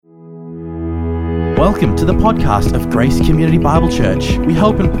Welcome to the podcast of Grace Community Bible Church. We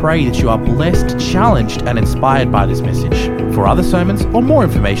hope and pray that you are blessed, challenged, and inspired by this message. For other sermons or more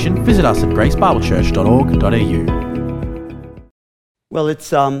information, visit us at gracebiblechurch.org.au. Well,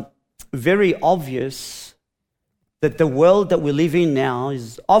 it's very obvious that the world that we live in now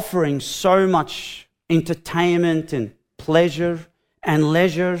is offering so much entertainment and pleasure and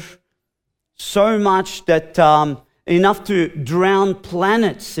leisure, so much that enough to drown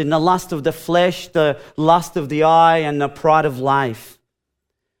planets in the lust of the flesh, the lust of the eye, and the pride of life.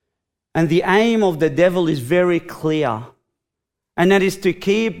 And the aim of the devil is very clear, and that is to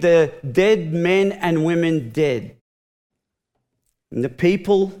keep the dead men and women dead. And the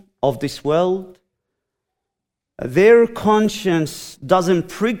people of this world, their conscience doesn't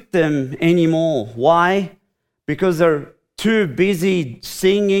prick them anymore. Why? Because they're too busy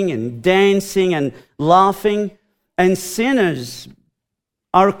singing and dancing and laughing, and sinners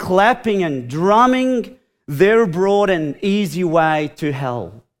are clapping and drumming their broad and easy way to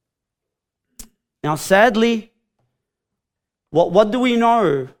hell. Now, sadly, what do we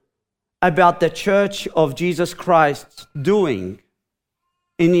know about the Church of Jesus Christ doing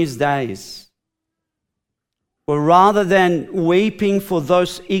in these days? Well, rather than weeping for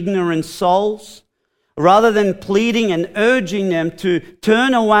those ignorant souls, rather than pleading and urging them to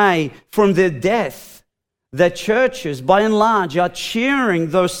turn away from their death, the churches, by and large, are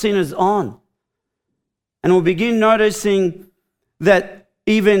cheering those sinners on. And we'll begin noticing that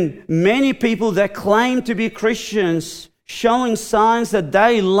even many people that claim to be Christians showing signs that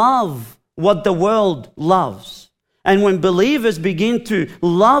they love what the world loves. And when believers begin to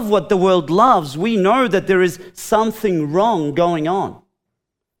love what the world loves, we know that there is something wrong going on.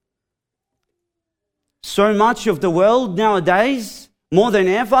 So much of the world nowadays, more than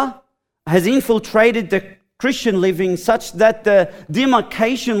ever, has infiltrated the Christian living such that the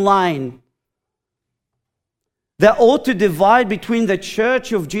demarcation line that ought to divide between the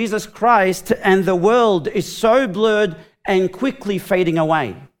Church of Jesus Christ and the world is so blurred and quickly fading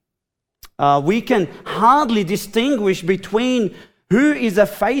away. We can hardly distinguish between who is a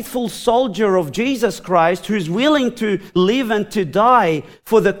faithful soldier of Jesus Christ, who's willing to live and to die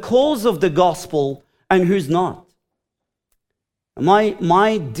for the cause of the gospel, and who's not.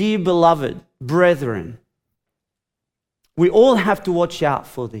 My dear beloved brethren, we all have to watch out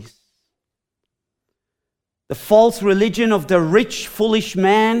for this. The false religion of the rich, foolish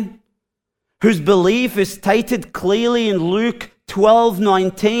man, whose belief is stated clearly in Luke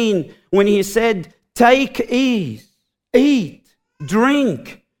 12:19, when he said, "Take ease, eat,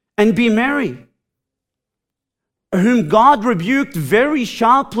 drink, and be merry," whom God rebuked very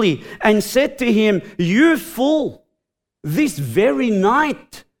sharply and said to him, "You fool, this very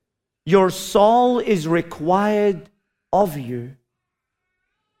night your soul is required of you."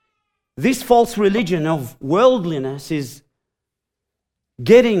 This false religion of worldliness is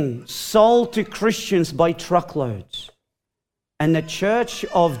getting sold to Christians by truckloads. And the Church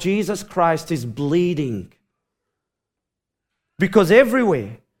of Jesus Christ is bleeding. Because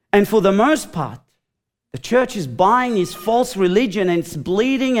everywhere, and for the most part, the church is buying this false religion, and it's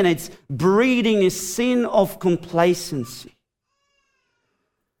bleeding and it's breeding this sin of complacency.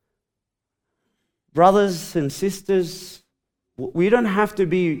 Brothers and sisters, we don't have to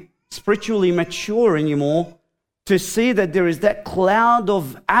be spiritually mature anymore to see that there is that cloud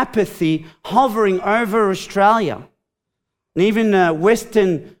of apathy hovering over Australia and even the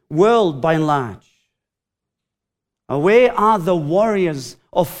Western world by and large. Where are the warriors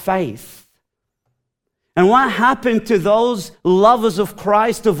of faith? And what happened to those lovers of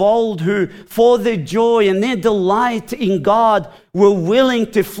Christ of old who, for their joy and their delight in God, were willing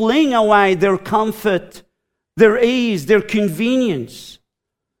to fling away their comfort, their ease, their convenience?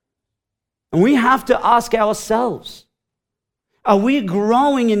 And we have to ask ourselves, are we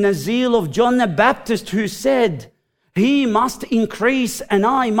growing in the zeal of John the Baptist, who said, "He must increase and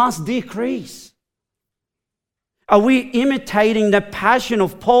I must decrease"? Are we imitating the passion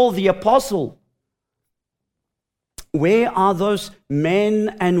of Paul the Apostle? Where are those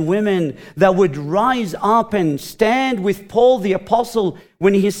men and women that would rise up and stand with Paul the Apostle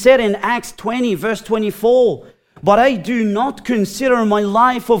when he said in Acts 20, verse 24, "But I do not consider my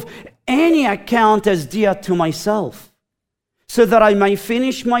life of any account as dear to myself, so that I may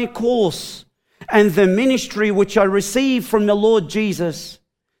finish my course and the ministry which I received from the Lord Jesus,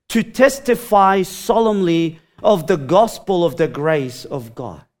 to testify solemnly of the gospel of the grace of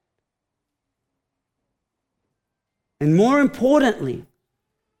God." And more importantly,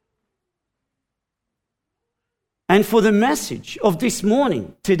 and for the message of this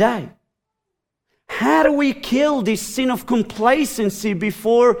morning, today, how do we kill this sin of complacency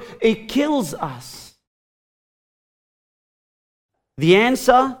before it kills us? The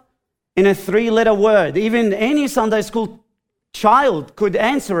answer in a 3-letter word. Even any Sunday school child could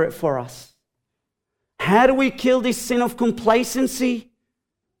answer it for us. How do we kill this sin of complacency?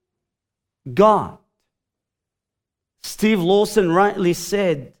 God. Steve Lawson rightly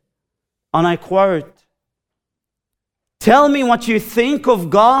said, and I quote, "Tell me what you think of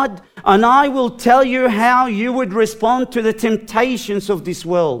God, and I will tell you how you would respond to the temptations of this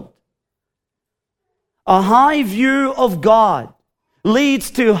world." A high view of God leads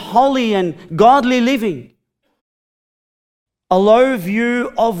to holy and godly living. A low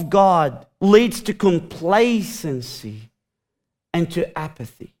view of God leads to complacency and to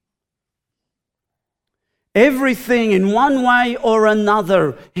apathy. Everything in one way or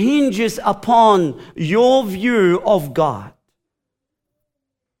another hinges upon your view of God.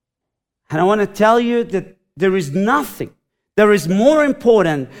 And I want to tell you that there is nothing that is more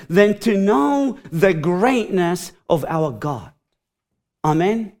important than to know the greatness of our God.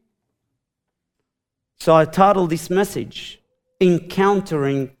 Amen? So I titled this message,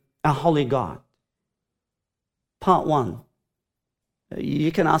 Encountering a Holy God. Part 1.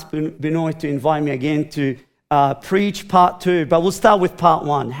 You can ask Benoit to invite me again to preach part 2, but we'll start with part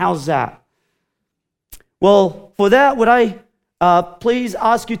 1. How's that? Well, for that, would I please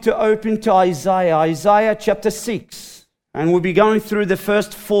ask you to open to Isaiah chapter 6, and we'll be going through the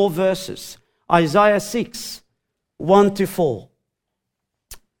first 4 verses. Isaiah 6, 1 to 4.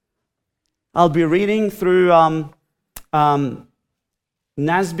 I'll be reading through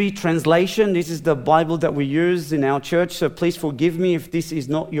NASB translation. This is the Bible that we use in our church, so please forgive me if this is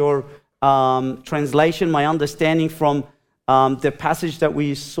not your translation. My understanding from the passage that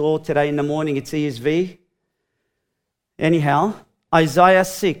we saw today in the morning, it's ESV. Anyhow, Isaiah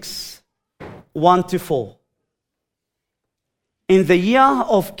 6, 1 to 4. In the year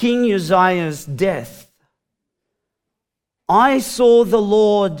of King Uzziah's death, I saw the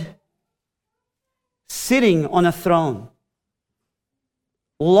Lord sitting on a throne,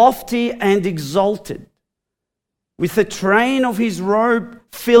 lofty and exalted, with the train of his robe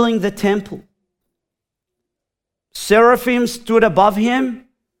filling the temple. Seraphim stood above him,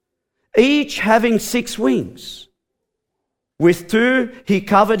 each having 6 wings. With 2 he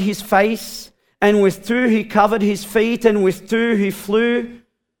covered his face, and with 2 he covered his feet, and with 2 he flew.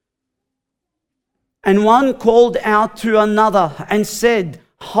 And one called out to another and said,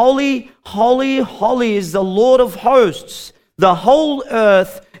 "Holy, holy, holy is the Lord of hosts. The whole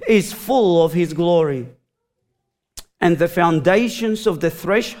earth is full of his glory." And the foundations of the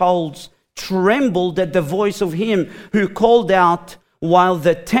thresholds trembled at the voice of him who called out, while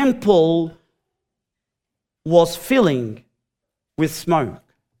the temple was filling with smoke.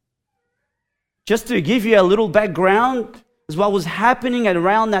 Just to give you a little background, as what was happening at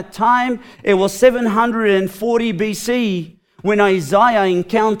around that time, it was 740 BC when Isaiah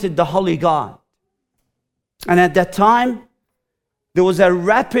encountered the Holy God. And at that time, there was a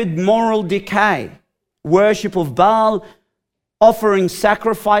rapid moral decay, worship of Baal, offering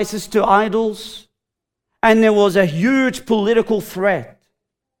sacrifices to idols, and there was a huge political threat.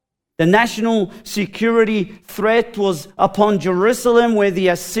 The national security threat was upon Jerusalem, where the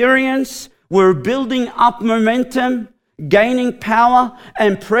Assyrians were building up momentum, gaining power,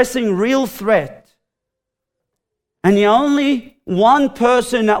 and pressing real threat. And the only one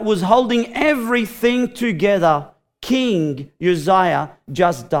person that was holding everything together, King Uzziah,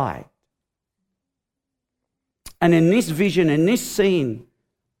 just died. And in this vision, in this scene,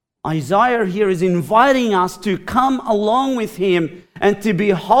 Isaiah here is inviting us to come along with him and to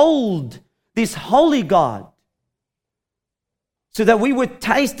behold this holy God, so that we would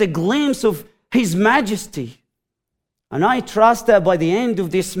taste a glimpse of his majesty. And I trust that by the end of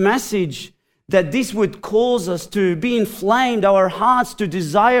this message, that this would cause us to be inflamed, our hearts to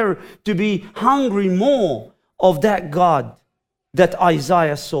desire to be hungry more of that God that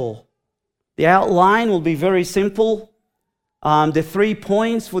Isaiah saw. The outline will be very simple. The 3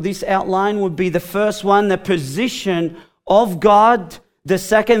 points for this outline would be: the first one, the position of God; the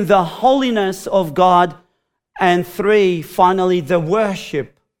second, the holiness of God; and 3, finally, the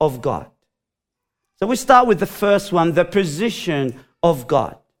worship of God. So we start with the first one, the position of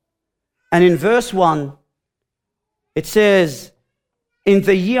God. And in verse 1, it says, "In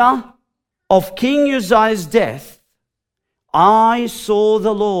the year of King Uzziah's death, I saw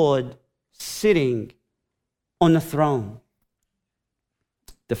the Lord sitting on a throne."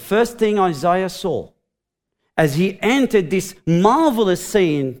 The first thing Isaiah saw as he entered this marvelous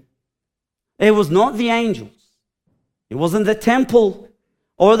scene, it was not the angels. It wasn't the temple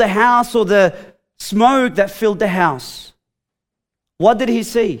or the house or the smoke that filled the house. What did he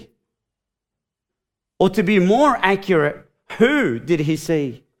see? Or to be more accurate, Who did he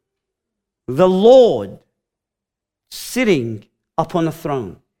see? The Lord sitting upon a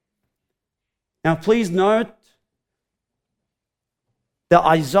throne. Now please note that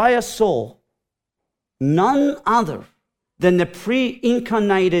Isaiah saw none other than the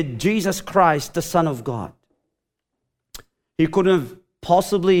pre-incarnated Jesus Christ, the Son of God. He couldn't have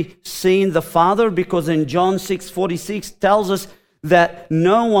possibly seen the Father, because in John 6:46 tells us that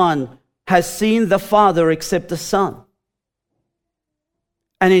no one has seen the Father except the Son.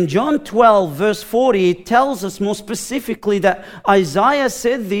 And in John 12, verse 40, it tells us more specifically that Isaiah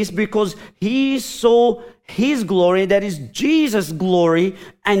said this because he saw his glory, that is Jesus' glory,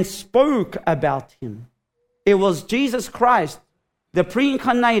 and spoke about him. It was Jesus Christ, the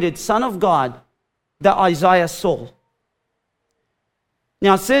pre-incarnated Son of God, that Isaiah saw.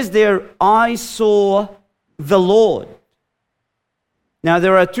 Now it says there, I saw the Lord. Now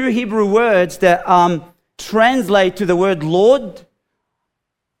there are two Hebrew words that translate to the word Lord.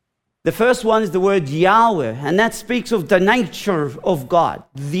 The first one is the word Yahweh, and that speaks of the nature of God,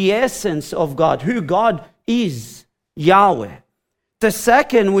 the essence of God, who God is, Yahweh. The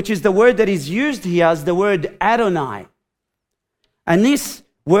second, which is the word that is used here, is the word Adonai. And this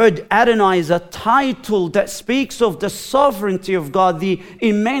word Adonai is a title that speaks of the sovereignty of God, the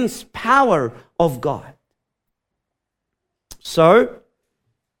immense power of God. So,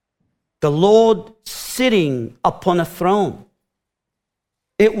 the Lord sitting upon a throne.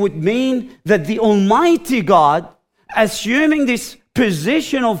 It would mean that the Almighty God, assuming this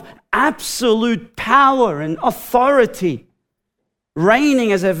position of absolute power and authority,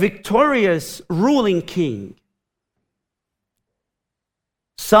 reigning as a victorious ruling king.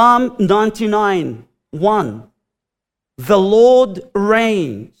 Psalm 99:1. The Lord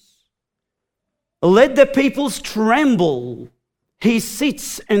reigns. Let the peoples tremble. He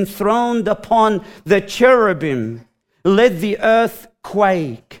sits enthroned upon the cherubim. Let the earth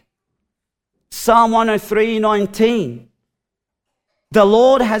quake. Psalm 103:19. The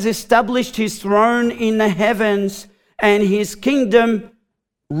Lord has established his throne in the heavens, and his kingdom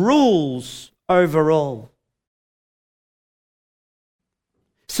rules over all.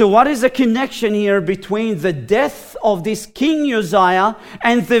 So what is the connection here between the death of this King Uzziah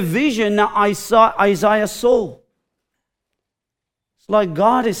and the vision that Isaiah saw? It's like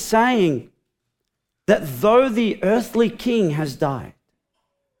God is saying that though the earthly king has died,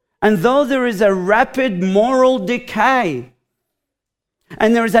 and though there is a rapid moral decay,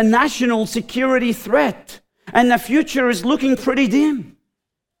 and there is a national security threat, and the future is looking pretty dim,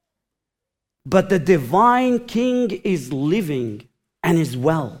 but the divine king is living and is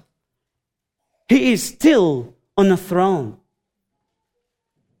well. He is still on the throne.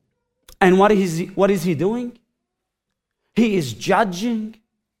 And what is he doing? He is judging.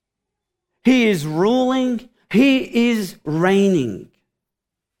 He is ruling. He is reigning.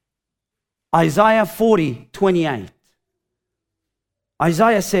 Isaiah 40:28.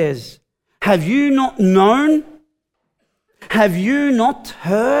 Isaiah says, have you not known? Have you not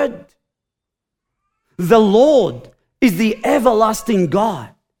heard? The Lord is the everlasting God,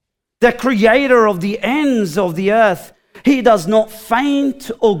 the creator of the ends of the earth. He does not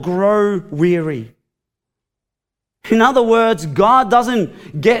faint or grow weary. In other words, God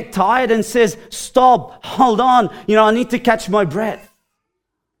doesn't get tired and says, stop, hold on, I need to catch my breath.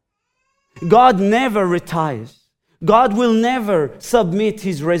 God never retires. God will never submit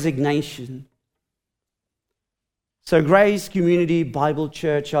his resignation. So Grace Community Bible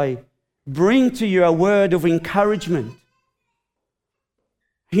Church, I bring to you a word of encouragement.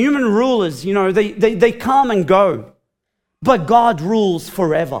 Human rulers, they come and go, but God rules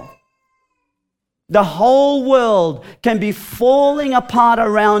forever. The whole world can be falling apart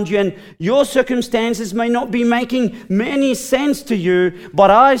around you, and your circumstances may not be making many sense to you, but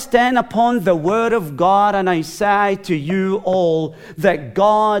I stand upon the word of God and I say to you all that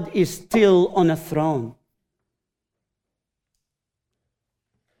God is still on a throne.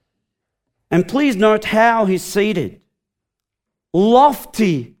 And please note how he's seated.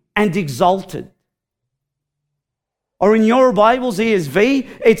 Lofty and exalted. Or in your Bible's ESV,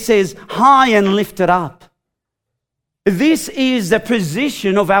 it says high and lifted up. This is the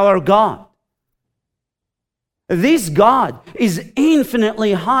position of our God. This God is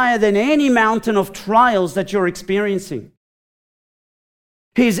infinitely higher than any mountain of trials that you're experiencing.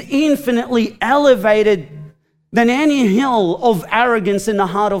 He's infinitely elevated than any hill of arrogance in the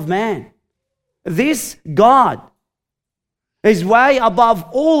heart of man. This God is way above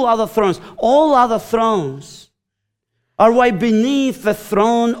all other thrones. All other thrones are way beneath the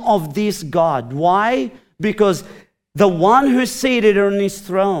throne of this God. Why? Because the one who's seated on his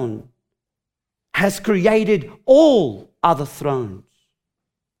throne has created all other thrones.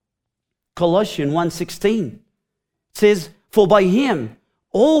 Colossians 1:16 says, "For by him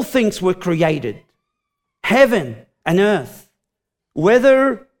all things were created, heaven and earth,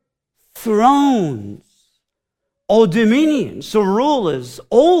 whether thrones or dominions or rulers,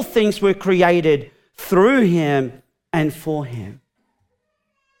 all things were created through him and for him."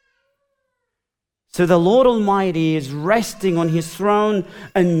 So the Lord Almighty is resting on his throne,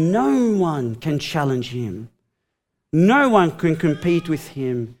 and no one can challenge him. No one can compete with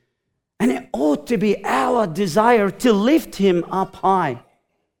him. And it ought to be our desire to lift him up high.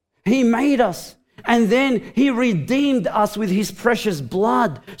 He made us, and then he redeemed us with his precious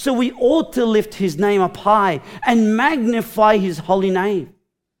blood. So we ought to lift his name up high and magnify his holy name.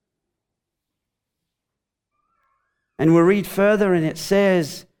 And we read further, and it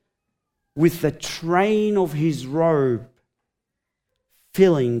says, with the train of his robe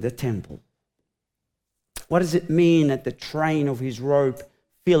filling the temple. What does it mean that the train of his robe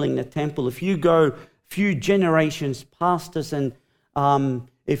filling the temple? If you go a few generations past us, and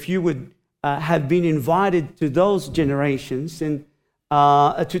if you would have been invited to those generations and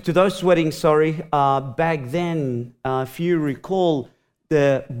to those weddings, back then, if you recall,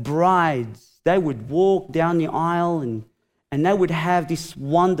 the brides, they would walk down the aisle and they would have this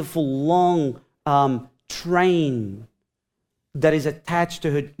wonderful long train that is attached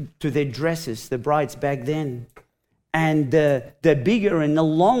to their dresses, the brides back then. And the bigger and the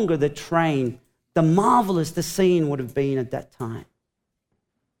longer the train, the marvelous the scene would have been at that time.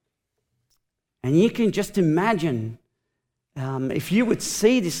 And you can just imagine if you would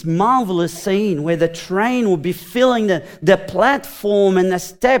see this marvelous scene where the train would be filling the platform and the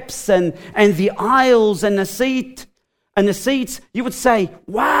steps and the aisles and the seats, you would say,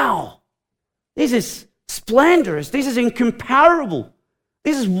 wow, this is splendorous, this is incomparable,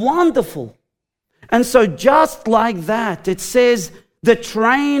 this is wonderful. And so just like that, it says the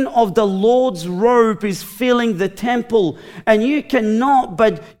train of the Lord's robe is filling the temple. And you cannot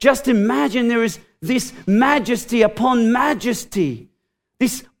but just imagine there is this majesty upon majesty,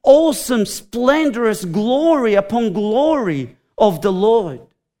 this awesome, splendorous glory upon glory of the Lord.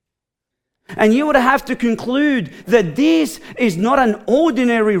 And you would have to conclude that this is not an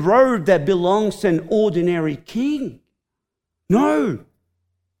ordinary robe that belongs to an ordinary king. No.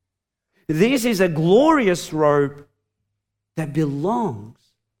 This is a glorious robe that belongs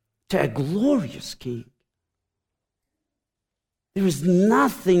to a glorious king. There is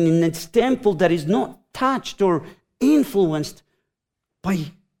nothing in this temple that is not touched or influenced by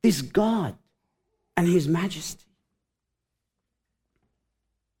this God and his majesty.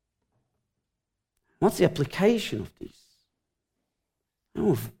 What's the application of this? And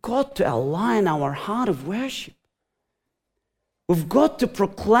we've got to align our heart of worship. We've got to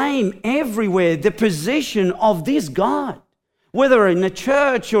proclaim everywhere the position of this God, whether in a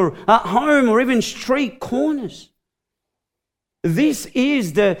church or at home or even street corners. This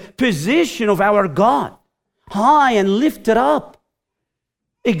is the position of our God, high and lifted up,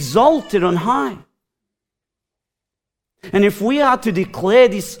 exalted on high. And if we are to declare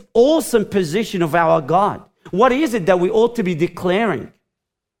this awesome position of our God, what is it that we ought to be declaring?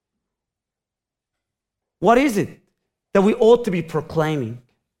 What is it that we ought to be proclaiming?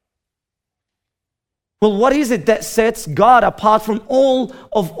 Well, what is it that sets God apart from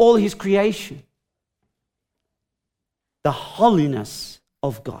all his creation? The holiness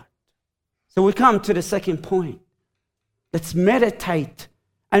of God. So we come to the second point. Let's meditate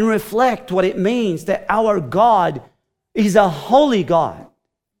and reflect what it means that our God is a holy God.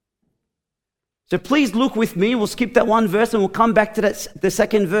 So please look with me. We'll skip that one verse and we'll come back to the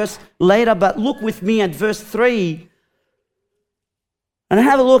second verse later. But look with me at verse 3 and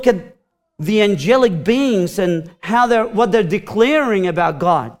have a look at the angelic beings and what they're declaring about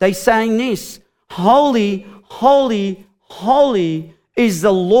God. They're saying this: holy, holy, holy is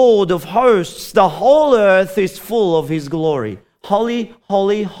the Lord of hosts. The whole earth is full of his glory. Holy,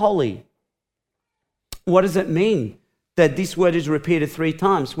 holy, holy. What does it mean that this word is repeated 3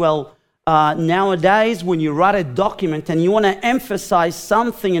 times? Well, nowadays when you write a document and you want to emphasize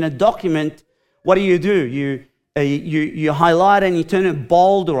something in a document, what do? You highlight and you turn it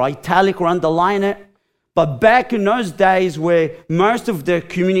bold or italic or underline it. But back in those days where most of the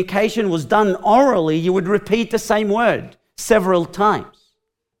communication was done orally, you would repeat the same word several times.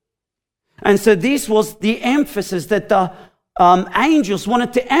 And so this was the emphasis that the angels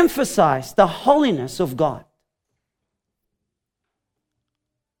wanted to emphasize, the holiness of God.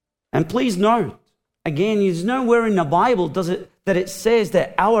 And please note, again, there's nowhere in the Bible that it says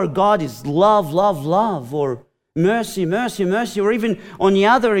that our God is love, love, love, or mercy, mercy, mercy, or even on the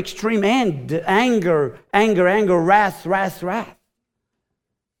other extreme end, anger, anger, anger, wrath, wrath, wrath.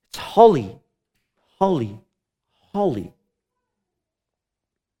 It's holy, holy, holy.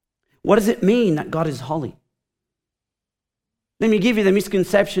 What does it mean that God is holy? Let me give you the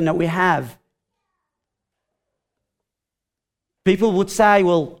misconception that we have. People would say,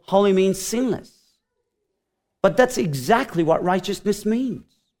 well, holy means sinless. But that's exactly what righteousness means.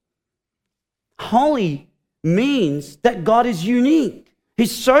 Holy means that God is unique.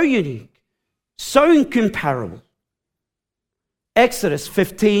 He's so unique, so incomparable. Exodus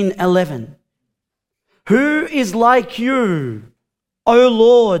 15:11. Who is like you, O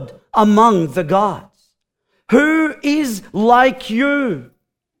Lord, among the gods? Who is like you?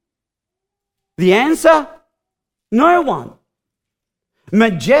 The answer? No one.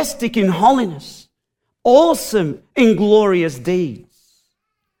 Majestic in holiness, awesome in glorious deeds.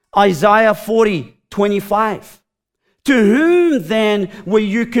 Isaiah 40:25. To whom then will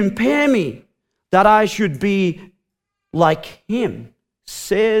you compare me, that I should be like him,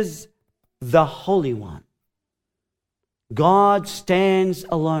 says the Holy One. God stands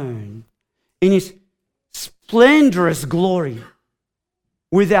alone in his splendorous glory,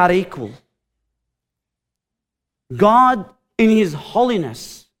 without equal. God in his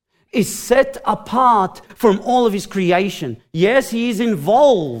holiness is set apart from all of his creation. Yes, he is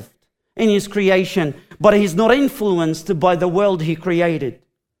involved in his creation, but he's not influenced by the world he created.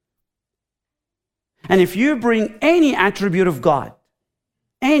 And if you bring any attribute of God,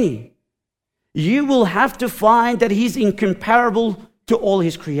 any, you will have to find that he's incomparable to all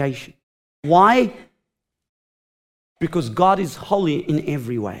his creation. Why? Because God is holy in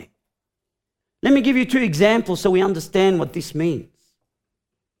every way. Let me give you 2 examples so we understand what this means.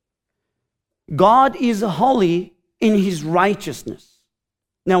 God is holy in his righteousness.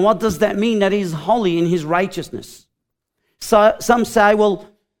 Now, what does that mean, that he is holy in his righteousness? So some say, well,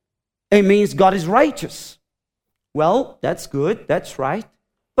 it means God is righteous. Well, that's good, that's right.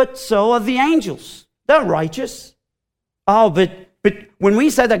 But so are the angels. They're righteous. Oh, but when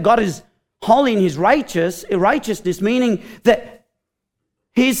we say that God is holy in his righteousness, meaning that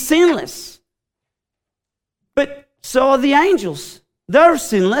he's sinless. But so are the angels. They're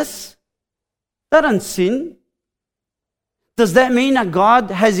sinless. They don't sin. Does that mean that God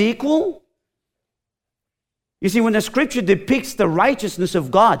has equal? You see, when the scripture depicts the righteousness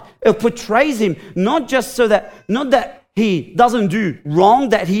of God, it portrays him not that he doesn't do wrong,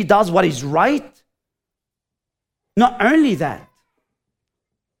 that he does what is right. Not only that,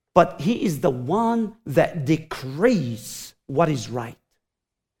 but he is the one that decrees what is right.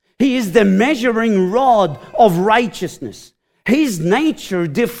 He is the measuring rod of righteousness. His nature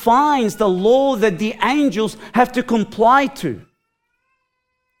defines the law that the angels have to comply to.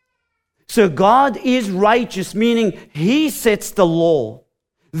 So God is righteous, meaning he sets the law.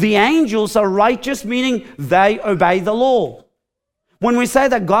 The angels are righteous, meaning they obey the law. When we say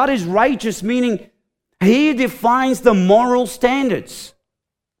that God is righteous, meaning he defines the moral standards.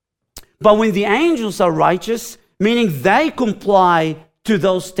 But when the angels are righteous, meaning they comply to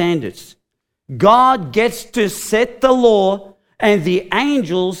those standards. God gets to set the law, and the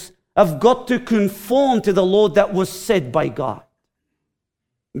angels have got to conform to the law that was set by God.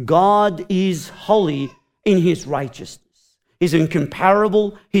 God is holy in his righteousness. He's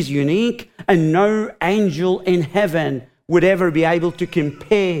incomparable, he's unique, and no angel in heaven would ever be able to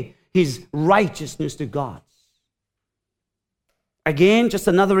compare his righteousness to God's. Again, just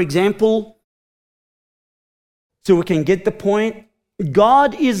another example so we can get the point.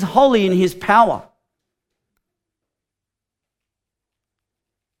 God is holy in his power.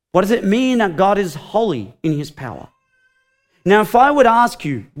 What does it mean that God is holy in his power? Now, if I would ask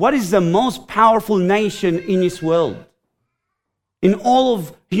you, what is the most powerful nation in this world? In all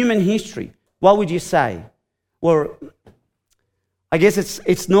of human history, what would you say? Well, I guess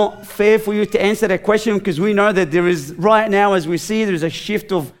it's not fair for you to answer that question, because we know that there is, right now as we see, there's a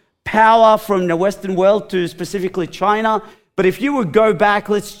shift of power from the Western world to specifically China. But if you would go back,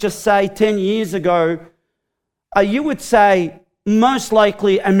 let's just say 10 years ago, you would say most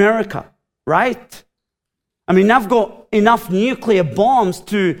likely America, right? I mean, they've got enough nuclear bombs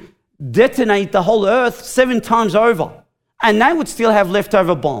to detonate the whole earth 7 times over, and they would still have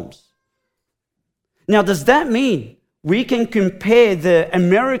leftover bombs. Now, does that mean we can compare the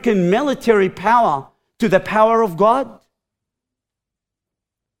American military power to the power of God?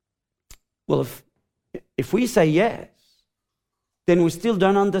 Well, if we say yes, then we still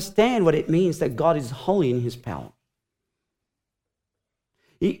don't understand what it means that God is holy in his power.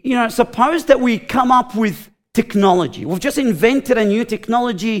 You know, suppose that we come up with technology. We've just invented a new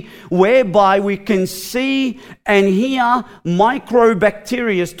technology whereby we can see and hear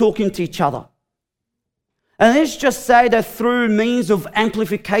microbacteria talking to each other. And let's just say that through means of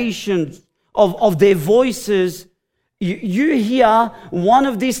amplification of their voices, you hear one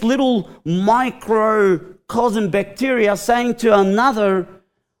of these little microcosm bacteria saying to another,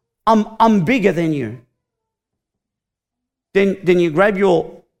 I'm bigger than you. Then you grab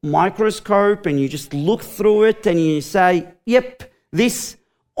your microscope and you just look through it and you say, yep, this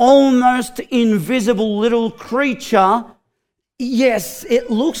almost invisible little creature, yes, it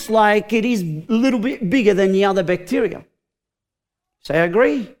looks like it is a little bit bigger than the other bacteria. Say, I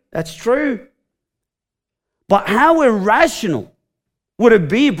agree, that's true. But how irrational would it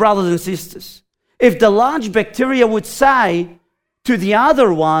be, brothers and sisters, if the large bacteria would say to the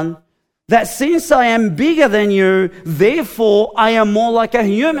other one that since I am bigger than you, therefore I am more like a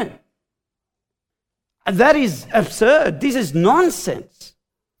human? That is absurd. This is nonsense.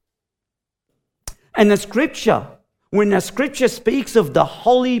 And the scripture, when the scripture speaks of the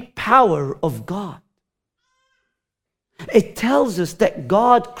holy power of God, it tells us that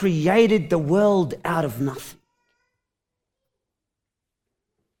God created the world out of nothing.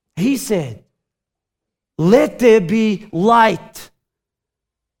 He said, let there be light.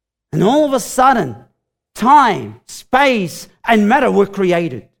 And all of a sudden, time, space, and matter were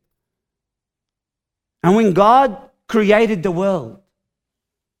created. And when God created the world,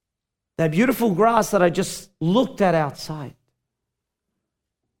 that beautiful grass that I just looked at outside,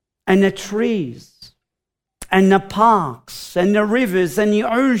 and the trees, and the parks, and the rivers, and the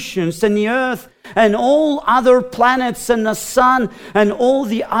oceans, and the earth, and all other planets, and the sun, and all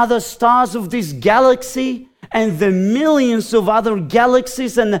the other stars of this galaxy, and the millions of other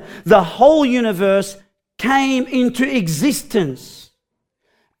galaxies, and the whole universe came into existence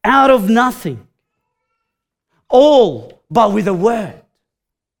out of nothing, all but with a word.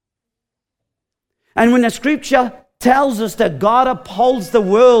 And when the scripture tells us that God upholds the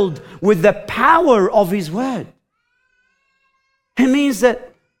world with the power of His word, it means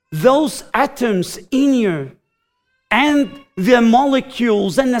that those atoms in you and the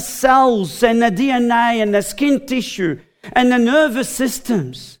molecules and the cells and the DNA and the skin tissue and the nervous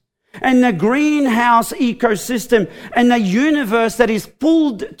systems and the greenhouse ecosystem and the universe that is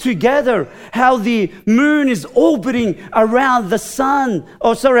pulled together, how the moon is orbiting around the sun,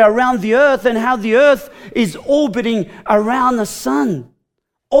 around the earth, and how the earth is orbiting around the sun.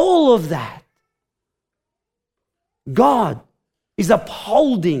 All of that, God is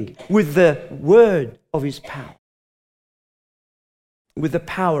upholding with the word of His power. With the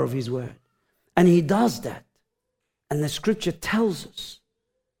power of His word. And He does that. And the scripture tells us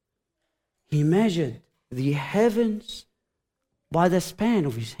He measured the heavens by the span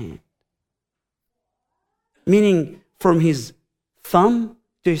of His hand. Meaning from His thumb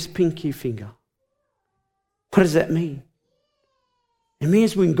to His pinky finger. What does that mean? It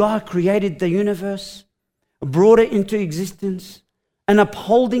means when God created the universe, brought it into existence, and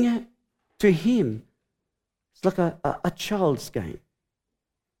upholding it to Him, it's like a child's game.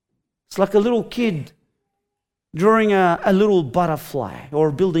 It's like a little kid drawing a little butterfly or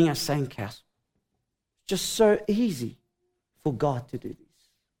building a sandcastle. Just so easy for God to do this.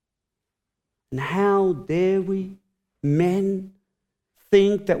 And how dare we, men,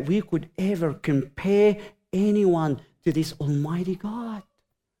 think that we could ever compare anyone to this Almighty God?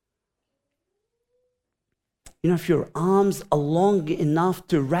 You know, if your arms are long enough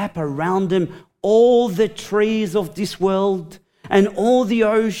to wrap around Him all the trees of this world, and all the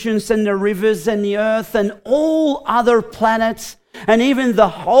oceans and the rivers and the earth and all other planets and even the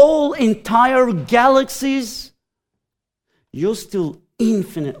whole entire galaxies, you're still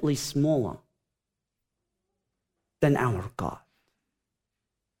infinitely smaller than our God.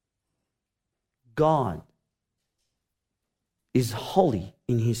 God is holy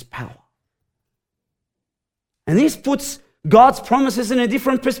in His power. And this puts God's promises in a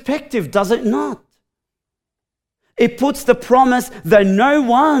different perspective, does it not? It puts the promise that no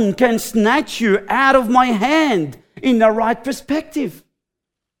one can snatch you out of my hand in the right perspective.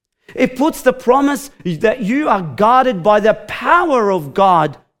 It puts the promise that you are guarded by the power of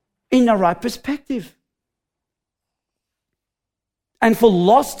God in the right perspective. And for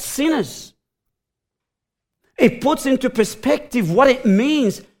lost sinners, it puts into perspective what it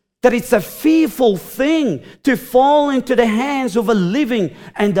means that it's a fearful thing to fall into the hands of a living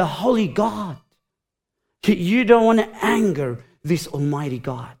and a holy God. You don't want to anger this Almighty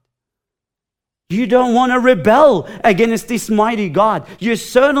God. You don't want to rebel against this mighty God. You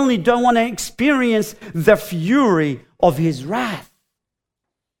certainly don't want to experience the fury of His wrath.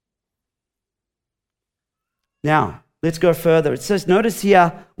 Now, let's go further. It says, notice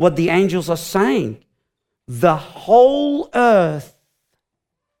here what the angels are saying. The whole earth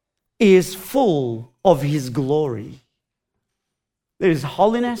is full of His glory. There's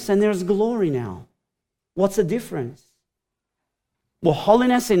holiness and there's glory now. What's the difference? Well,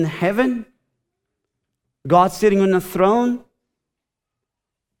 holiness in heaven, God sitting on the throne,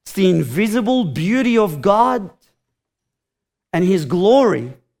 it's the invisible beauty of God, and His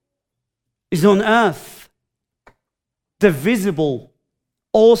glory is on earth, the visible,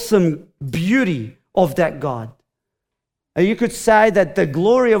 awesome beauty of that God. And you could say that the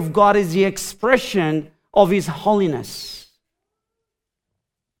glory of God is the expression of His holiness.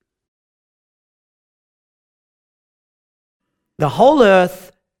 The whole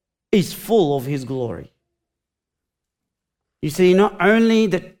earth is full of His glory. You see, not only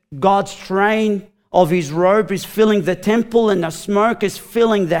that God's train of His robe is filling the temple and the smoke is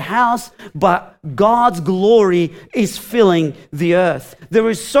filling the house, but God's glory is filling the earth. There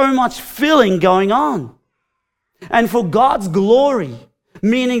is so much filling going on. And for God's glory,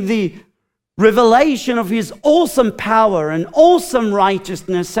 meaning the revelation of His awesome power and awesome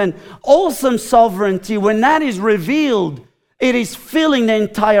righteousness and awesome sovereignty, when that is revealed, it is filling the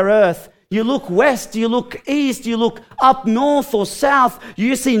entire earth. You look west, you look east, you look up north or south,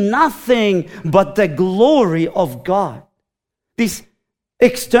 you see nothing but the glory of God. This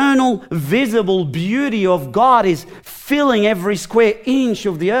external, visible beauty of God is filling every square inch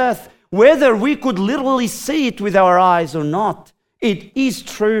of the earth, whether we could literally see it with our eyes or not. It is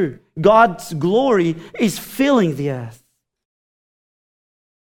true. God's glory is filling the earth.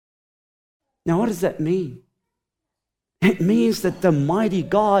 Now, what does that mean? It means that the mighty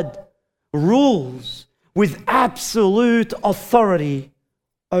God rules with absolute authority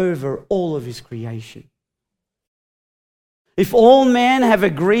over all of His creation. If all men have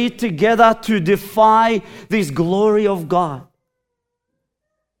agreed together to defy this glory of God,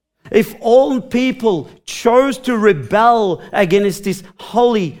 if all people chose to rebel against this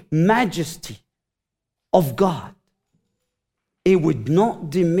holy majesty of God, it would not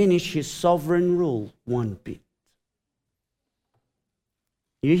diminish His sovereign rule one bit.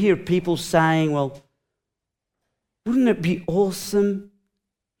 You hear people saying, well, wouldn't it be awesome,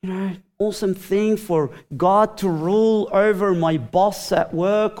 awesome thing for God to rule over my boss at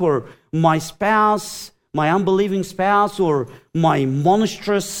work or my spouse, my unbelieving spouse, or my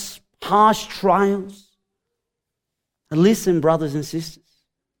monstrous, harsh trials? And listen, brothers and sisters,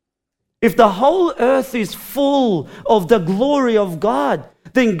 if the whole earth is full of the glory of God,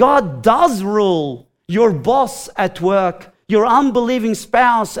 then God does rule your boss at work, your unbelieving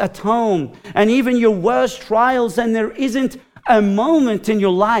spouse at home, and even your worst trials, and there isn't a moment in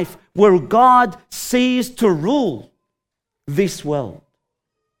your life where God ceases to rule this world.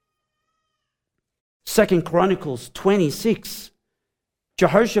 2 Chronicles 26,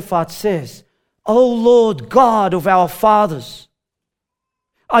 Jehoshaphat says, O Lord God of our fathers,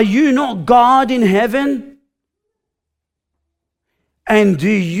 are you not God in heaven? And do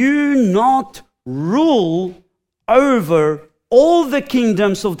you not rule over all the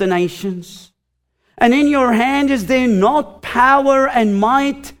kingdoms of the nations? And in your hand is there not power and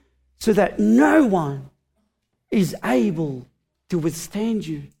might, so that no one is able to withstand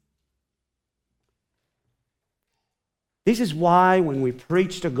you? This is why when we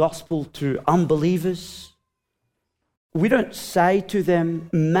preach the gospel to unbelievers, we don't say to them,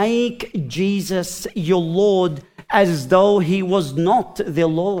 make Jesus your Lord, as though He was not their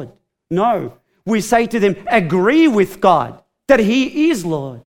Lord. No. We say to them, agree with God that He is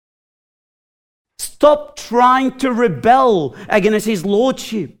Lord. Stop trying to rebel against His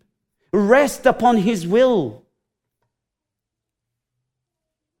lordship. Rest upon His will.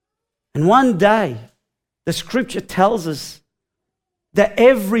 And one day, the scripture tells us that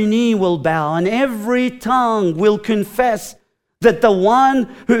every knee will bow and every tongue will confess that the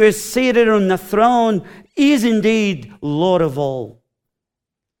one who is seated on the throne is indeed Lord of all.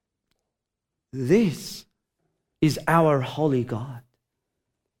 This is our holy God.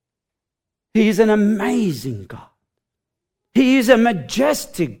 He is an amazing God. He is a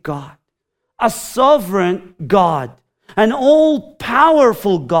majestic God, a sovereign God, an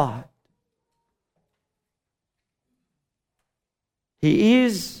all-powerful God. He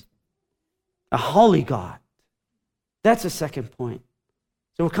is a holy God. That's the second point.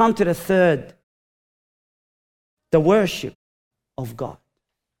 So we'll come to the third, the worship of God.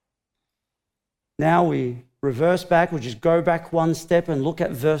 Now we reverse back, we'll just go back one step and look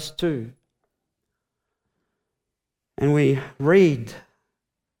at verse 2. And we read,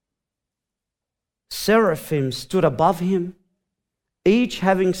 Seraphim stood above Him, each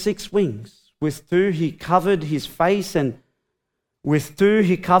having 6 wings. with two he covered his face, and with two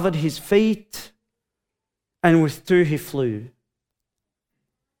he covered his feet, and with two he flew.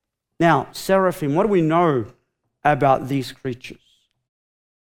 Now, seraphim, what do we know about these creatures?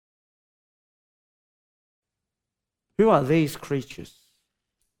 Who are these creatures?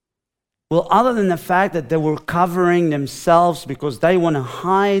 Well, other than the fact that they were covering themselves because they want to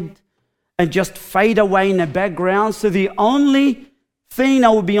hide and just fade away in the background, so the only thing that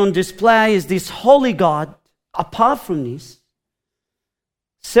will be on display is this holy God. Apart from this,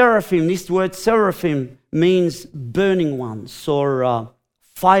 seraphim, this word seraphim means burning ones or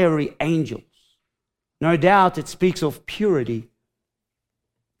fiery angels. No doubt it speaks of purity.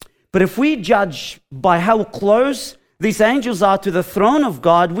 But if we judge by how close these angels are to the throne of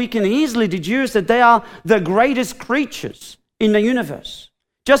God, we can easily deduce that they are the greatest creatures in the universe,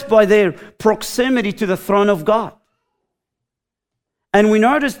 just by their proximity to the throne of God. And we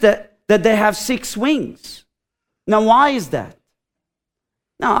notice that they have 6 wings. Now, why is that?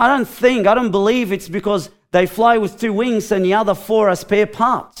 Now, I don't believe it's because they fly with 2 wings and the other 4 are spare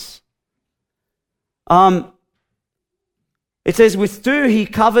parts. It says, with 2 he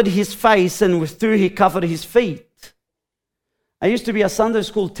covered his face, and with 2 he covered his feet. I used to be a Sunday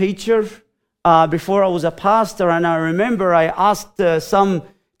school teacher before I was a pastor, and I remember I asked some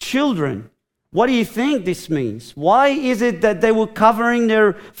children, what do you think this means? Why is it that they were covering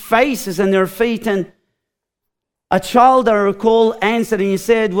their faces and their feet? And a child, I recall, answered, and he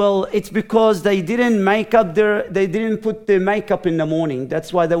said, well, it's because they didn't put their makeup in the morning.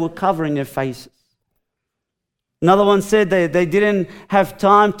 That's why they were covering their faces. Another one said they didn't have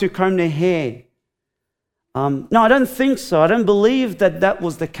time to comb their hair. No, I don't think so. I don't believe that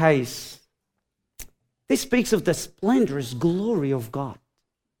was the case. This speaks of the splendorous glory of God.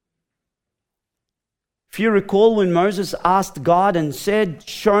 If you recall, when Moses asked God and said,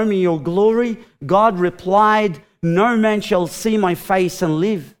 show me your glory, God replied, no man shall see my face and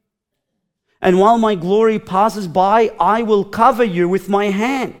live. And while my glory passes by, I will cover you with my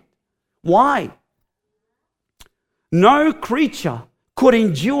hand. Why? No creature could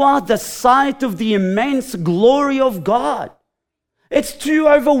endure the sight of the immense glory of God. It's too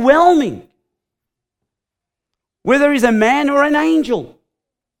overwhelming, whether he's a man or an angel.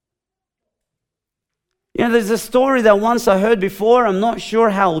 You know, there's a story that once I heard before. I'm not sure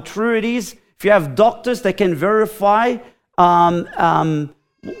how true it is. If you have doctors that can verify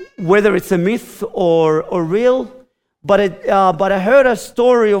whether it's a myth or real. But I heard a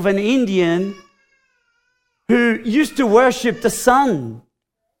story of an Indian who used to worship the sun.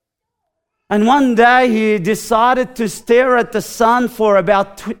 And one day he decided to stare at the sun for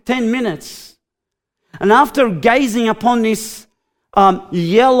about 10 minutes. And after gazing upon this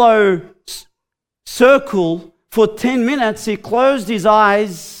yellow circle for 10 minutes, he closed his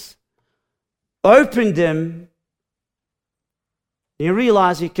eyes, opened them, and he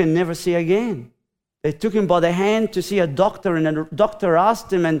realized he can never see again. They took him by the hand to see a doctor, and the doctor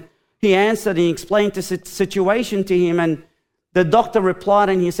asked him, and he answered, and he explained the situation to him, and the doctor replied,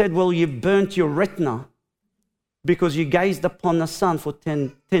 and he said, well, you burnt your retina because you gazed upon the sun for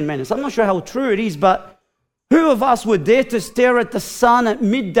 10 minutes. I'm not sure how true it is, but who of us would dare to stare at the sun at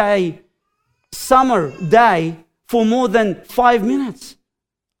midday, summer day, for more than 5 minutes?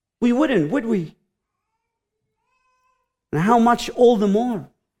 We wouldn't, would we? And how much all the more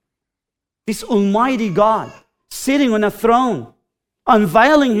this almighty God sitting on a throne,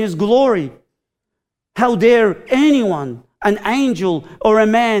 unveiling his glory. How dare anyone, an angel or a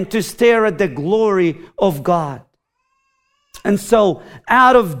man, to stare at the glory of God? And so,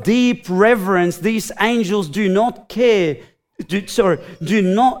 out of deep reverence, these angels do not dare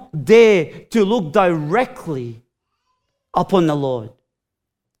to look directly upon the Lord.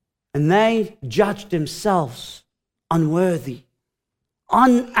 And they judge themselves unworthy,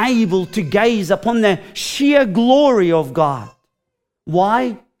 unable to gaze upon the sheer glory of God.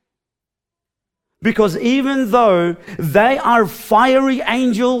 Why? Because even though they are fiery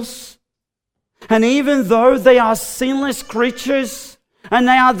angels, and even though they are sinless creatures, and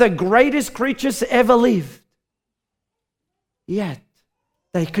they are the greatest creatures ever lived, yet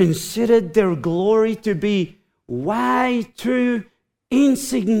they considered their glory to be way too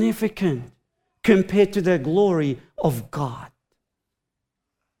insignificant compared to the glory of God.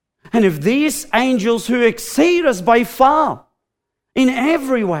 And if these angels, who exceed us by far in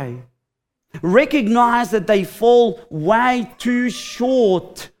every way, recognize that they fall way too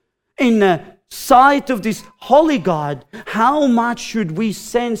short in the sight of this holy God, how much should we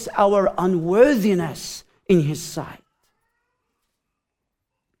sense our unworthiness in his sight?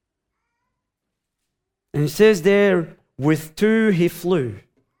 And it says there, with two he flew.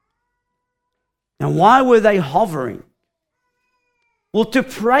 And why were they hovering? Well, to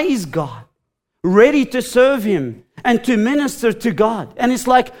praise God, ready to serve Him and to minister to God. And it's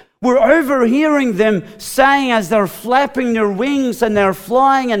like we're overhearing them saying as they're flapping their wings and they're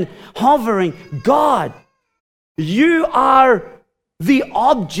flying and hovering, God, you are the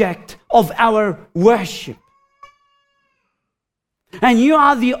object of our worship. And you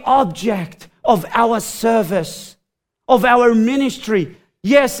are the object of our service, of our ministry,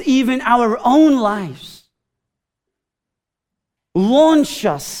 yes, even our own lives. Launch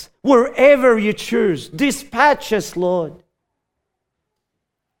us wherever you choose. Dispatch us, Lord.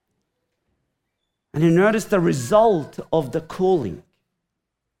 And you notice the result of the calling.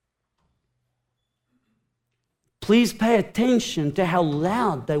 Please pay attention to how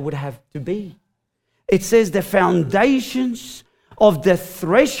loud they would have to be. It says the foundations of the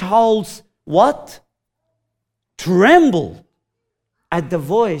thresholds, what? Trembled at the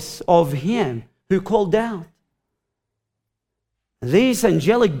voice of Him who called out. These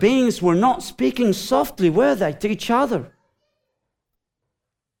angelic beings were not speaking softly, were they, to each other?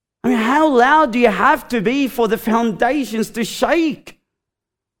 I mean, how loud do you have to be for the foundations to shake?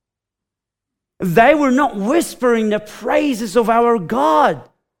 They were not whispering the praises of our God.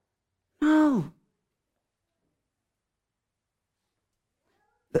 No.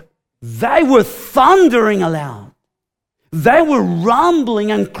 They were thundering aloud. They were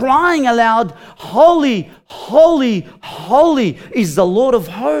rumbling and crying aloud, Holy, holy, holy is the Lord of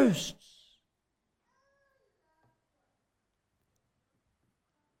hosts.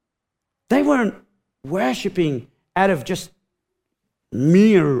 They weren't worshiping out of just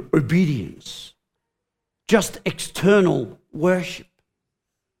mere obedience, just external worship.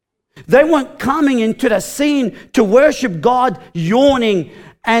 They weren't coming into the scene to worship God yawning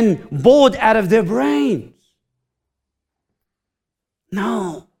and bored out of their brains.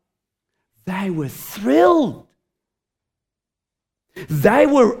 No, they were thrilled. They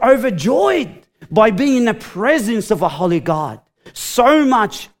were overjoyed by being in the presence of a holy God. So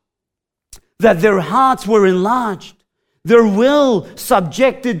much that their hearts were enlarged, their will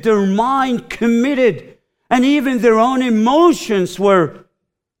subjected, their mind committed, and even their own emotions were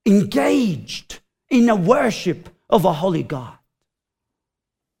engaged in the worship of a holy God.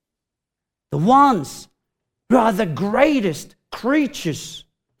 The ones who are the greatest creatures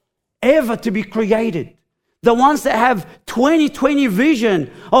ever to be created, the ones that have 20/20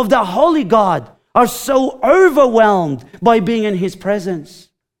 vision of the holy God, are so overwhelmed by being in His presence.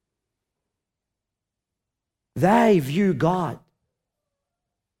 They view God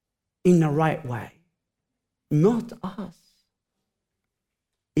in the right way, not us.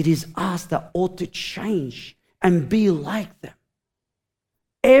 It is us that ought to change and be like them.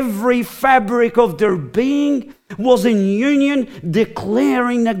 Every fabric of their being was in union,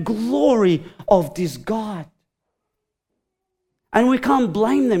 declaring the glory of this God. And we can't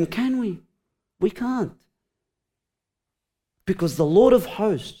blame them, can we? We can't. Because the Lord of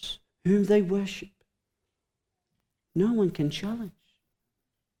hosts, whom they worship, no one can challenge.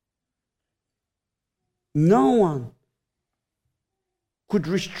 No one could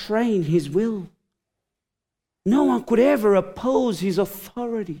restrain His will. No one could ever oppose His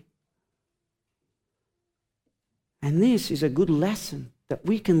authority. And this is a good lesson that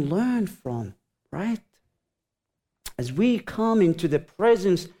we can learn from, right? As we come into the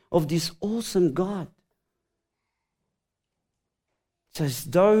presence of this awesome God. It's as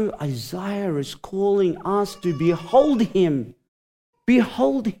though Isaiah is calling us to behold Him.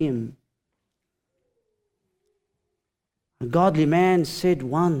 Behold Him. A godly man said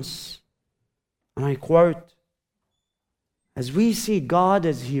once, and I quote, as we see God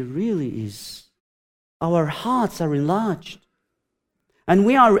as He really is, our hearts are enlarged, and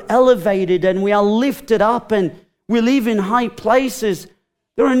we are elevated, and we are lifted up, and we live in high places.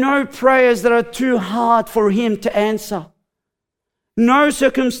 There are no prayers that are too hard for Him to answer. No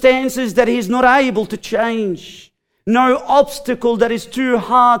circumstances that He is not able to change. No obstacle that is too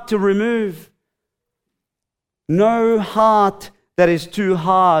hard to remove. No heart that is too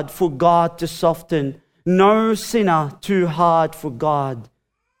hard for God to soften. No sinner too hard for God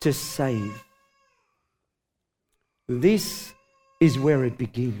to save. This is where it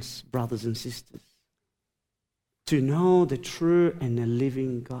begins, brothers and sisters. To know the true and the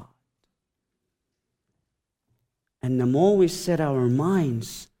living God. And the more we set our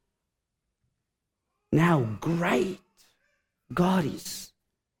minds, now great God is,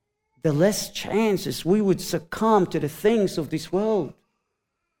 the less chances we would succumb to the things of this world.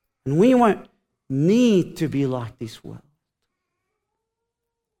 And we won't need to be like this world.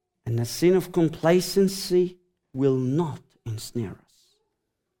 And the sin of complacency will not ensnare us.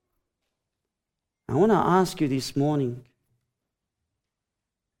 I want to ask you this morning,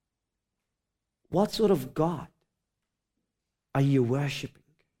 what sort of God are you worshiping?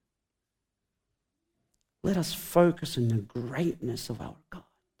 Let us focus on the greatness of our God.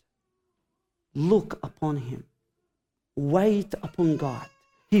 Look upon Him. Wait upon God.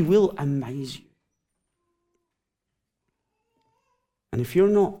 He will amaze you. And if you're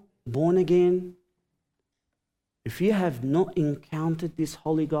not born again, if you have not encountered this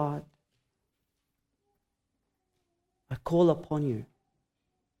holy God, I call upon you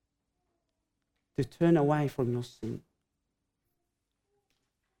to turn away from your sin.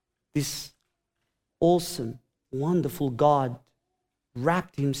 This awesome, wonderful God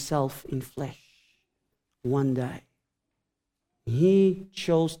wrapped Himself in flesh one day. He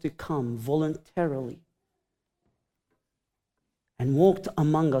chose to come voluntarily and walked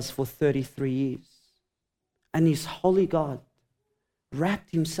among us for 33 years. And His holy God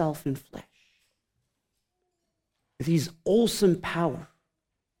wrapped Himself in flesh with His awesome power,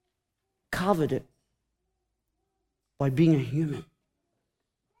 covered it by being a human,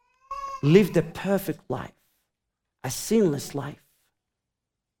 lived a perfect life, a sinless life,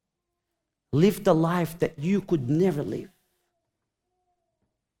 lived a life that you could never live.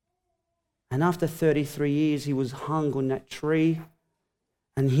 And after 33 years, He was hung on that tree,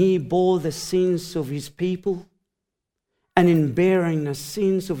 and He bore the sins of His people. And in bearing the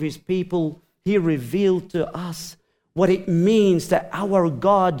sins of His people, He revealed to us what it means that our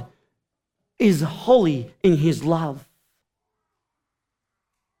God is holy in His love.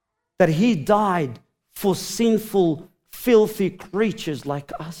 That He died for sinful, filthy creatures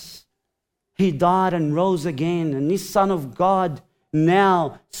like us. He died and rose again, and this Son of God,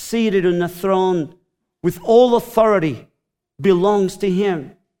 now seated on the throne with all authority, belongs to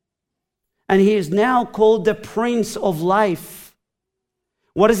Him. And He is now called the Prince of Life.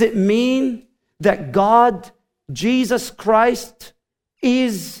 What does it mean that God, Jesus Christ,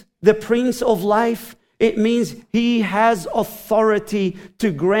 is the Prince of Life? It means He has authority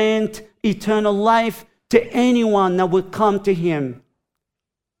to grant eternal life to anyone that will come to Him.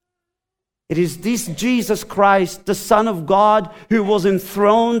 It is this Jesus Christ, the Son of God, who was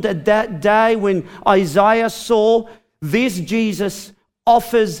enthroned at that day when Isaiah saw. This Jesus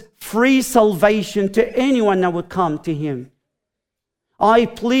offers free salvation to anyone that would come to Him. I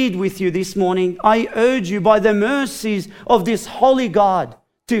plead with you this morning, I urge you by the mercies of this holy God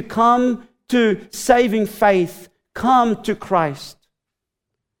to come to saving faith, come to Christ.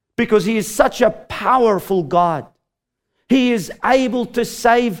 Because He is such a powerful God. He is able to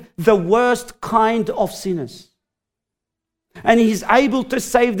save the worst kind of sinners. And He's able to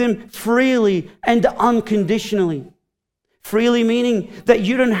save them freely and unconditionally. Freely meaning that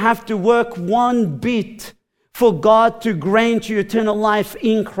you don't have to work one bit for God to grant you eternal life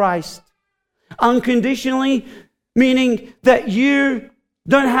in Christ. Unconditionally meaning that you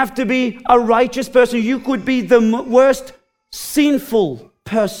don't have to be a righteous person. You could be the worst sinful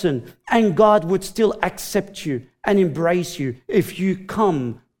person and God would still accept you and embrace you if you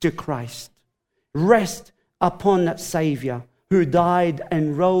come to Christ. Rest upon that Savior who died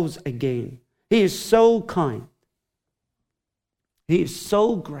and rose again. He is so kind. He is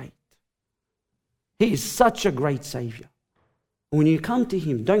so great. He is such a great Savior. When you come to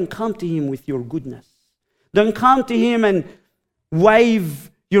Him, don't come to Him with your goodness. Don't come to Him and wave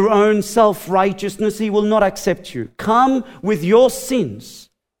your own self-righteousness. He will not accept you. Come with your sins,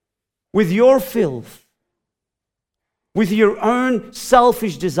 with your filth, with your own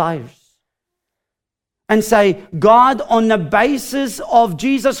selfish desires, and say, God, on the basis of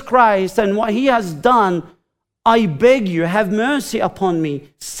Jesus Christ and what He has done, I beg you, have mercy upon me,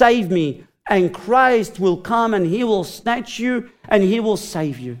 save me. And Christ will come and He will snatch you and He will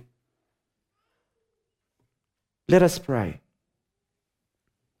save you. Let us pray.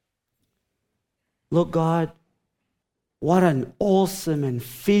 Lord God, what an awesome and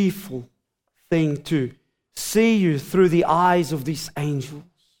fearful thing to see you through the eyes of these angels.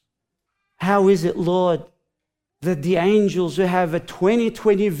 How is it, Lord, that the angels who have a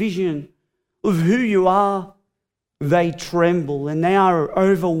 20/20 vision of who you are, they tremble and they are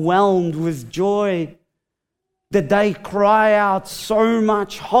overwhelmed with joy, that they cry out so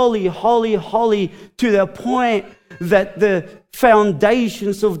much, holy, holy, holy, to the point that the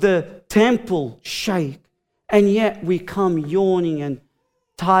foundations of the temple shake. And yet we come yawning and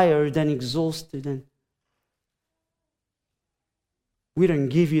tired and exhausted, and we don't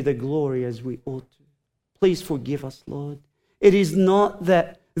give you the glory as we ought to. Please forgive us, Lord. It is not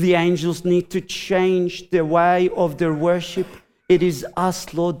that the angels need to change the way of their worship. It is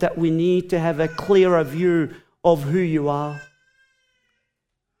us, Lord, that we need to have a clearer view of who you are.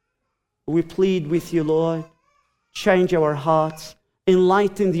 We plead with you, Lord. Change our hearts.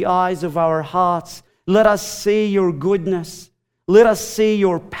 Enlighten the eyes of our hearts. Let us see your goodness. Let us see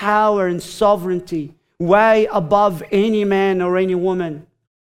your power and sovereignty way above any man or any woman.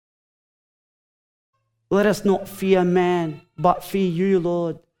 Let us not fear man, but fear you,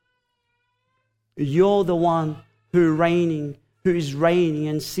 Lord. You're the one who is reigning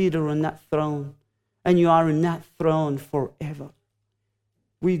and seated on that throne. And you are in that throne forever.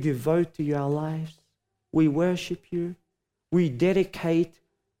 We devote to you our lives. We worship you. We dedicate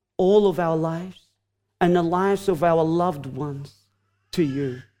all of our lives and the lives of our loved ones to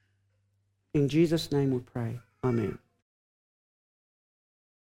you. In Jesus' name we pray. Amen.